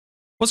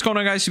What's going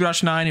on, guys?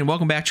 Super9 and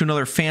welcome back to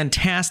another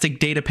fantastic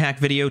data pack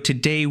video.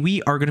 Today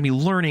we are going to be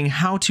learning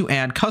how to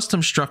add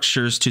custom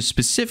structures to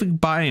specific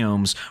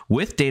biomes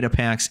with data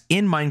packs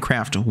in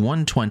Minecraft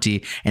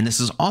 120, and this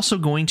is also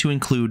going to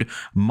include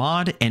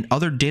mod and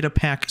other data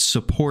pack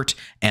support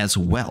as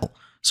well.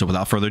 So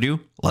without further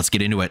ado, let's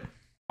get into it.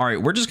 All right,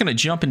 we're just going to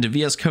jump into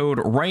VS Code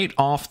right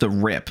off the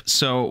rip.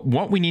 So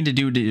what we need to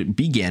do to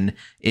begin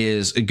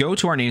is go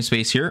to our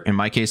namespace here. In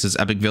my case, it's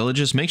Epic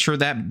Villages. Make sure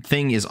that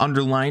thing is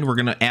underlined. We're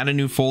going to add a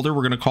new folder.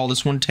 We're going to call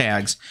this one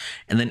tags.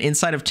 And then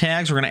inside of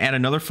tags, we're going to add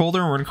another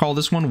folder, and we're going to call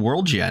this one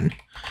WorldGen.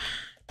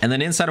 And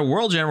then inside of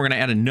WorldGen, we're going to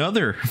add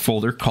another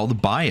folder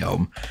called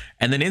Biome.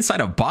 And then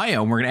inside of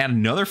Biome, we're going to add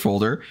another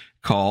folder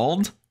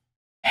called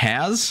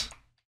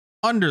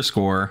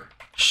has_structure.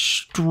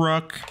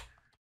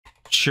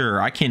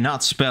 I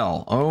cannot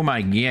spell. Oh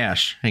my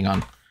gosh. Hang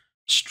on.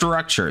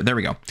 Structure. There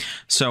we go.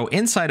 So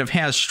inside of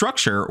has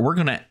structure, we're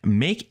going to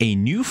make a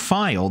new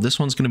file. This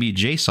one's going to be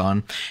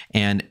JSON,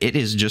 and it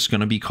is just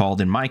going to be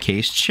called, in my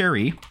case,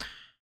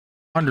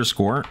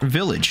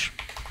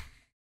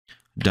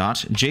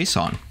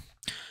 cherry_village.json.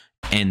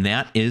 And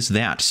that is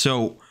that.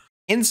 So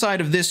inside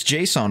of this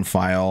JSON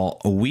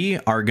file, we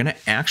are going to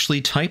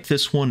actually type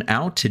this one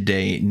out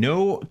today.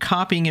 No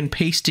copying and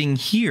pasting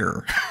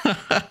here,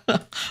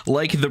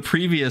 like the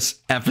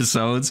previous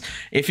episodes.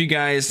 If you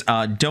guys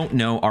don't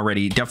know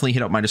already, definitely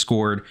hit up my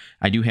Discord.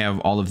 I do have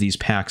all of these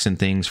packs and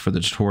things for the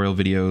tutorial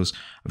videos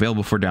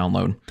available for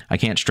download. I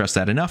can't stress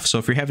that enough. So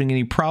if you're having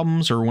any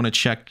problems or want to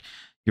check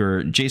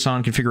your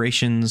JSON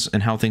configurations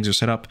and how things are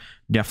set up,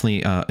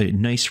 definitely a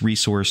nice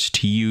resource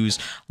to use.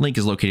 Link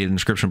is located in the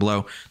description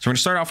below. So we're going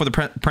to start off with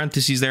the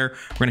parentheses there.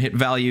 We're going to hit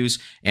values,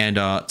 and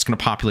it's going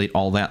to populate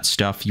all that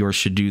stuff. Yours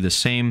should do the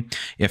same.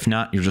 If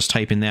not, you're just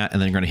typing that,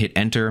 and then you're going to hit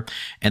enter.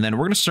 And then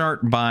we're going to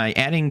start by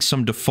adding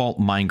some default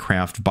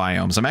Minecraft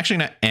biomes. I'm actually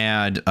going to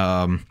add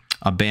a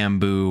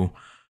bamboo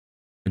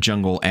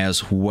jungle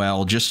as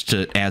well, just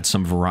to add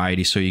some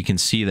variety, so you can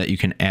see that you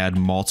can add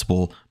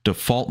multiple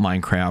default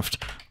Minecraft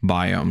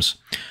biomes.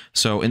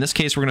 So in this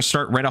case, we're going to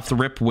start right off the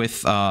rip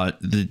with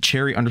the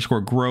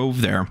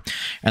cherry_grove there,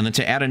 and then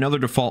to add another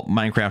default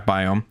Minecraft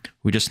biome,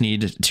 we just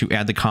need to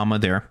add the comma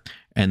there,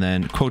 and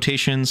then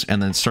quotations,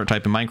 and then start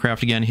typing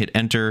Minecraft again, hit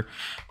enter,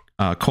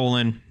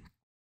 colon,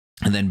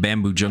 and then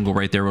bamboo jungle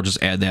right there. We'll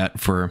just add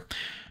that for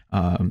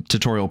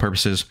tutorial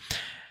purposes.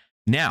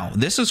 Now,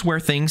 this is where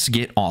things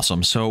get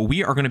awesome. So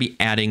we are going to be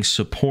adding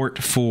support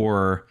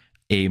for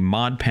a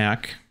mod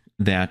pack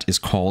that is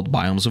called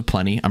Biomes of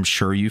Plenty. I'm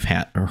sure you've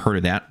heard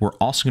of that. We're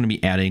also going to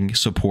be adding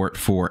support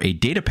for a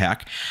data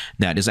pack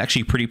that is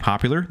actually pretty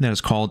popular, that is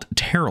called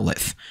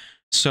Terralith.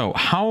 So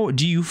how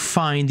do you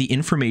find the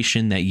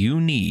information that you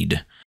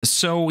need?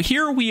 So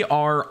here we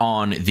are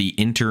on the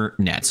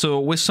internet. So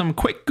with some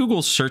quick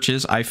Google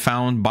searches, I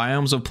found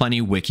Biomes of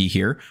Plenty wiki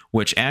here,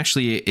 which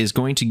actually is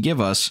going to give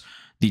us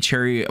the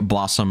cherry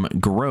blossom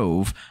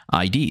grove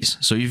IDs.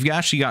 So you've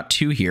actually got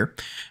two here.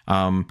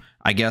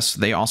 I guess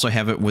they also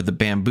have it with the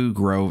bamboo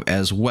grove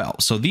as well.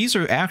 So these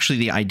are actually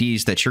the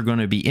IDs that you're going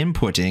to be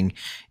inputting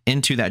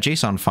into that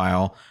JSON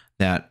file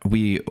that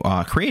we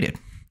created.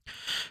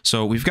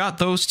 So we've got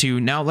those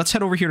two. Now let's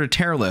head over here to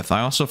Terralith.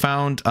 I also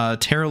found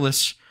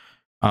Terralith's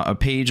a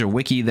page, a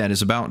wiki that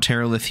is about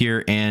Terralith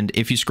here, and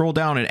if you scroll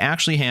down, it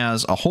actually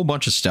has a whole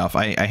bunch of stuff.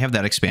 I have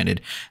that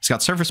expanded. It's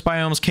got surface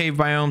biomes, cave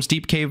biomes,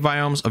 deep cave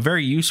biomes, a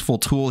very useful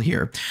tool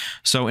here.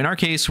 So in our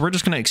case, we're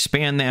just going to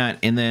expand that,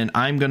 and then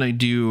I'm going to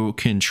do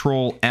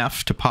Control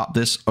F to pop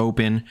this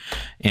open,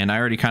 and I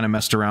already kind of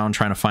messed around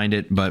trying to find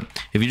it, but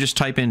if you just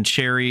type in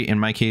cherry, in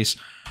my case,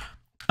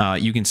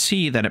 you can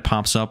see that it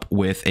pops up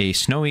with a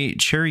snowy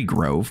cherry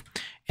grove,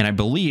 and I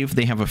believe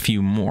they have a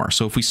few more.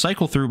 So if we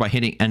cycle through by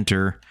hitting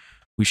enter,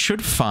 we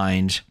should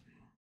find,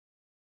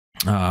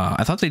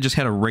 I thought they just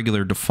had a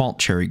regular default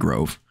cherry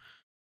grove.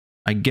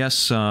 I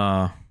guess,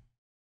 oh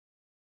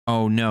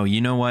no,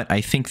 you know what? I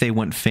think they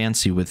went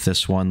fancy with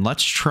this one.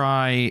 Let's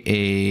try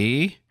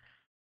a,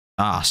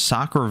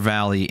 Soccer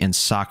Valley and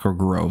Soccer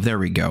Grove. There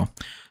we go.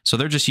 So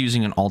they're just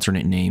using an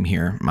alternate name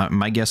here.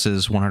 My guess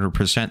is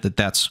 100% that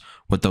that's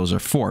what those are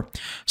for.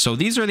 So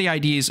these are the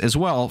IDs as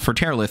well for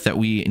Terralith that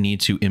we need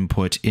to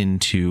input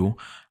into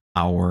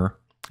our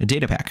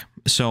data pack.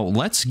 So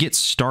let's get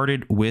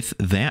started with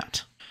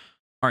that.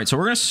 All right, so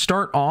we're going to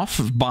start off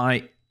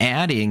by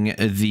adding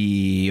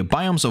the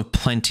Biomes of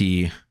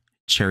Plenty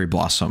cherry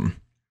blossom.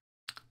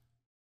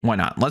 Why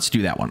not? Let's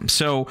do that one.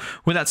 So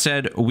with that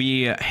said,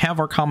 we have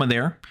our comma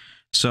there.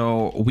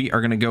 So we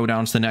are going to go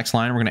down to the next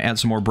line. We're going to add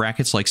some more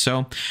brackets like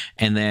so.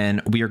 And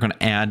then we are going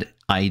to add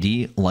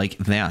ID like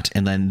that.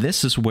 And then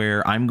this is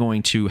where I'm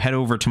going to head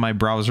over to my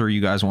browser. You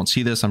guys won't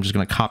see this. I'm just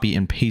going to copy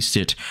and paste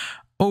it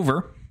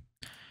over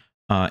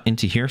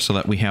into here so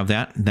that we have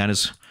that. That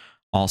is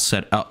all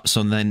set up.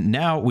 So then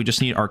now we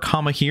just need our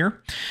comma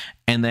here.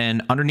 And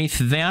then underneath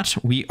that,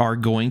 we are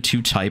going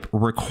to type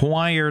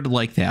required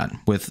like that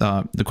with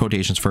the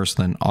quotations first,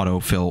 then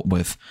autofill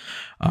with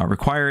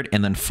required,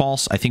 and then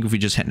false. I think if we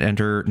just hit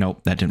enter,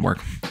 nope, that didn't work.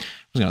 I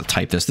was going to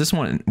type this. This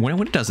one, when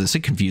it does this,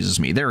 it confuses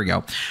me. There we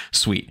go.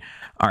 Sweet.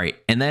 All right,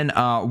 and then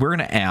we're going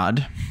to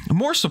add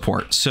more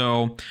support.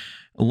 So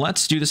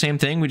let's do the same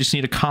thing. We just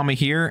need a comma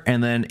here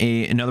and then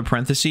another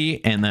parenthesis,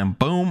 and then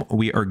boom,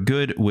 we are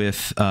good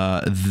with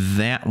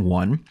that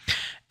one.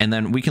 And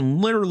then we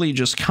can literally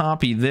just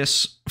copy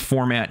this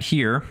format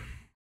here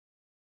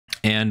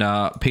and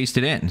paste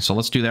it in. So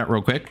let's do that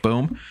real quick.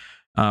 Boom.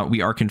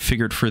 We are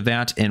configured for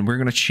that, and we're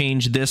going to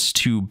change this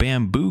to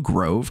Bamboo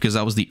Grove because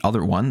that was the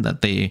other one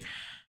that they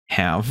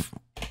have.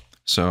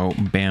 So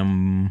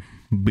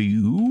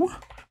Bamboo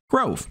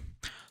Grove.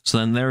 So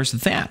then there's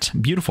that.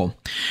 Beautiful.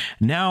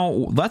 Now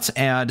let's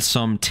add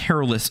some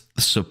Terralith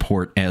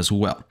support as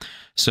well.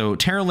 So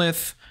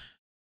Terralith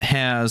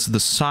has the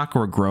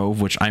Sakura Grove,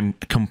 which I'm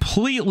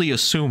completely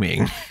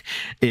assuming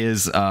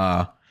is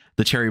the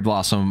cherry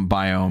blossom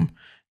biome,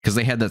 because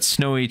they had that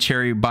snowy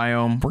cherry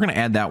biome. We're going to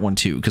add that one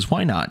too, because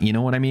why not? You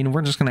know what I mean?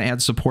 We're just going to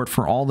add support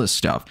for all this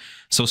stuff.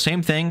 So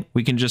same thing.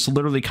 We can just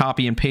literally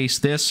copy and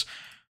paste this.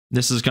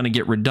 This is going to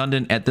get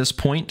redundant at this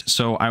point.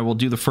 So I will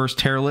do the first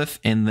Terralith,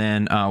 and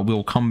then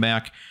we'll come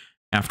back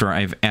after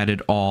I've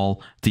added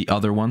all the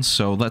other ones.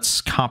 So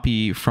let's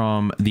copy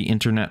from the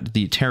internet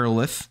the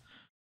Terralith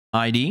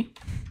ID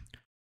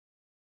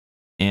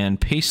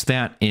and paste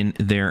that in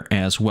there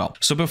as well.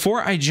 So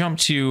before I jump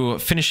to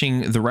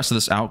finishing the rest of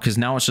this out, because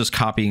now it's just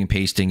copying and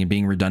pasting and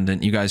being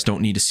redundant, you guys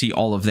don't need to see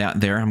all of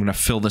that there. I'm going to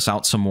fill this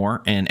out some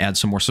more and add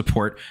some more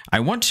support.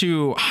 I want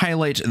to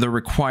highlight the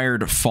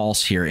required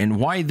false here and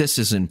why this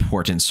is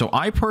important. So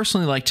I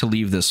personally like to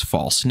leave this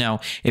false.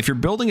 Now, if you're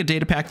building a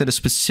data pack that is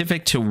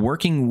specific to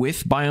working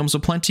with Biomes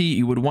of Plenty,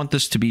 you would want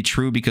this to be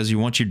true because you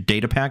want your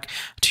data pack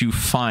to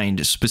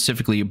find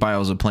specifically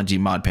Biomes of Plenty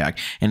mod pack,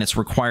 and it's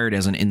required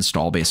as an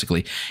install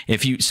basically.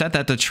 If you set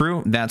that to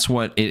true, that's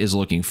what it is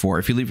looking for.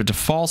 If you leave it to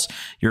false,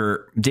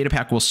 your data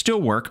pack will still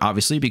work,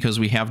 obviously, because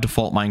we have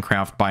default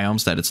Minecraft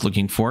biomes that it's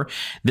looking for.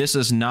 This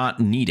is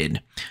not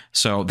needed.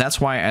 So that's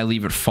why I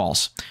leave it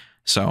false.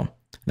 So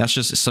that's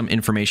just some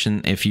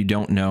information if you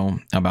don't know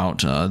about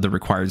the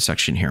required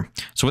section here.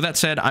 So with that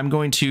said, I'm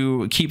going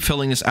to keep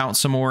filling this out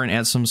some more and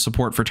add some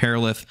support for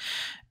Terralith,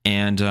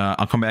 and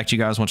I'll come back to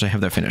you guys once I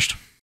have that finished.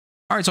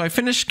 All right, so I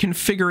finished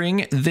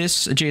configuring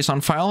this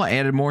JSON file. I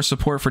added more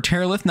support for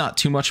Terralith, not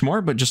too much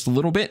more, but just a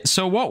little bit.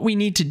 So what we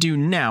need to do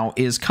now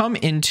is come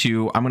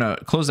into, I'm going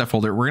to close that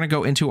folder. We're going to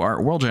go into our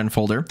WorldGen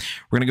folder.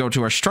 We're going to go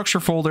to our structure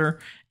folder,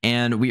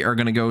 and we are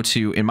going to go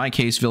to, in my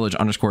case,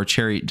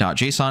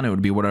 village_cherry.json. It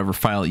would be whatever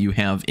file you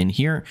have in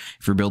here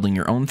if you're building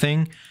your own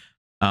thing.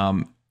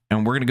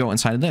 And we're going to go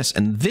inside of this.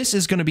 And this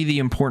is going to be the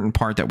important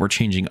part that we're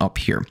changing up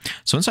here.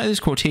 So inside these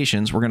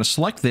quotations, we're going to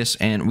select this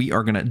and we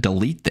are going to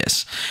delete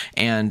this.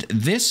 And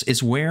this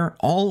is where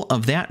all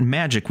of that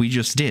magic we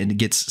just did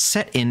gets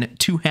set in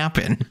to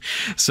happen.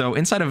 So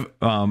inside of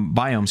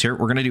Biomes here,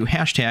 we're going to do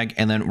hashtag,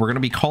 and then we're going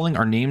to be calling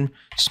our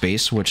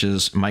namespace, which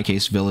is in my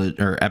case, village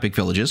or epic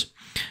villages.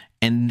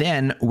 And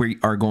then we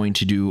are going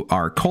to do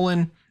our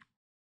colon.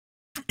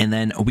 And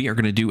then we are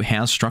going to do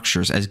has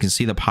structures. As you can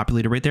see, the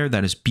populator right there,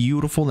 that is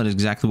beautiful. That is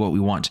exactly what we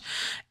want.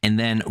 And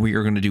then we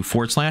are going to do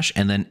 /,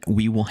 and then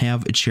we will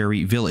have a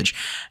cherry village.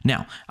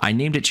 Now, I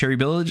named it cherry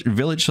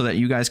village so that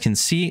you guys can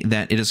see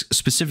that it is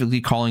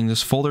specifically calling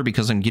this folder,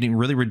 because I'm getting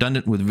really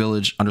redundant with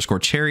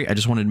village_cherry. I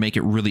just wanted to make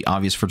it really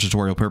obvious for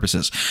tutorial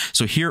purposes.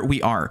 So here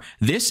we are.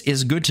 This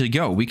is good to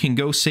go. We can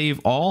go save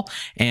all.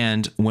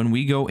 And when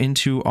we go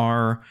into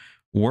our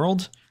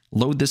world,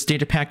 load this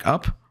data pack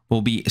up,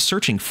 we'll be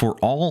searching for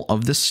all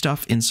of this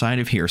stuff inside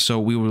of here. So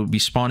we will be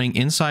spawning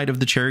inside of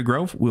the Cherry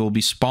Grove. We will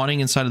be spawning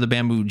inside of the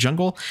Bamboo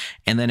Jungle.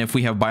 And then if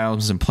we have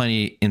Biomes and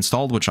Plenty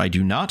installed, which I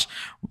do not,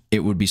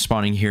 it would be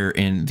spawning here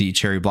in the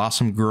Cherry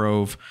Blossom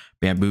Grove,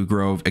 Bamboo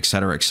Grove,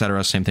 etc.,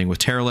 etc. Same thing with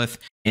Terralith.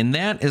 And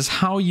that is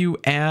how you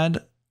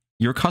add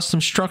your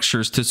custom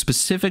structures to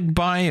specific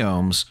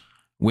biomes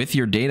with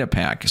your data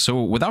pack.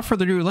 So without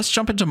further ado, let's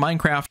jump into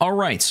Minecraft. All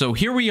right, so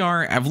here we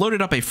are. I've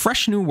loaded up a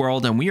fresh new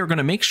world, and we are going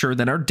to make sure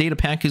that our data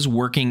pack is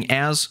working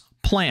as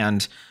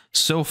planned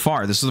so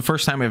far. This is the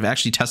first time I've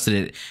actually tested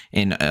it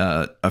in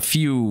a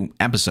few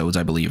episodes,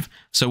 I believe.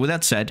 So with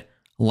that said,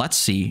 let's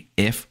see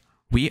if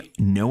we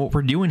know what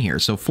we're doing here.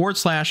 So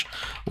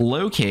 /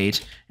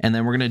 locate, and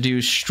then we're going to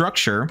do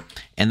structure.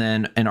 And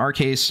then in our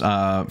case,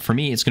 for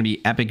me, it's going to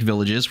be epic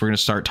villages. We're going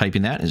to start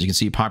typing that. As you can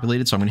see,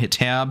 populated. So I'm going to hit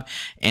tab,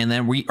 and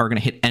then we are going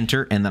to hit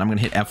enter, and then I'm going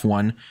to hit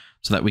F1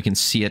 so that we can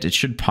see it. It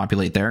should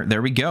populate there.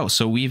 There we go.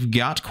 So we've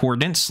got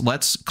coordinates.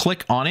 Let's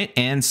click on it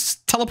and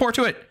teleport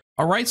to it.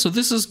 All right, so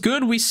this is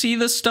good. We see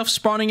this stuff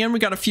spawning in. We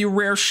got a few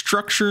rare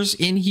structures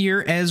in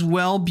here as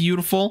well.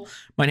 Beautiful.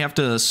 Might have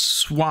to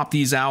swap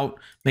these out,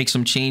 make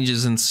some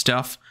changes and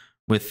stuff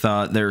with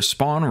their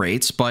spawn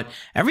rates, but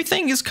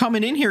everything is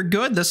coming in here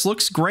good. This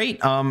looks great.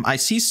 I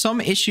see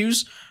some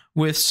issues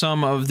with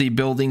some of the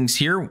buildings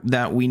here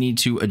that we need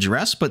to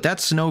address, but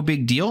that's no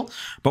big deal.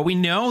 But we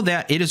know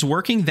that it is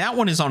working. That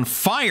one is on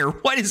fire.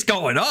 What is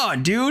going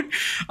on, dude?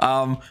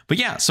 But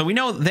yeah, so we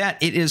know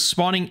that it is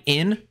spawning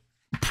in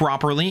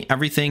properly.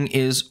 Everything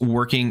is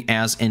working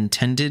as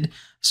intended.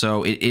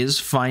 So it is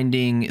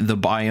finding the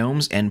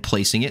biomes and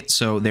placing it.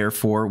 So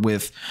therefore,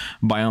 with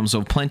Biomes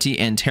of Plenty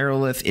and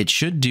Terralith, it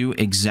should do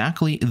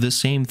exactly the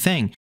same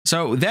thing.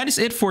 So that is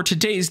it for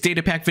today's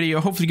data pack video.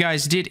 Hopefully you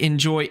guys did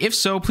enjoy. If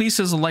so, please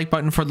hit the like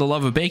button for the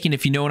love of bacon.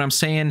 If you know what I'm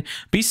saying,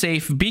 be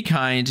safe, be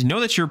kind, know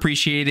that you're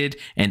appreciated,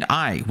 and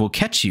I will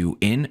catch you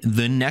in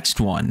the next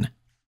one.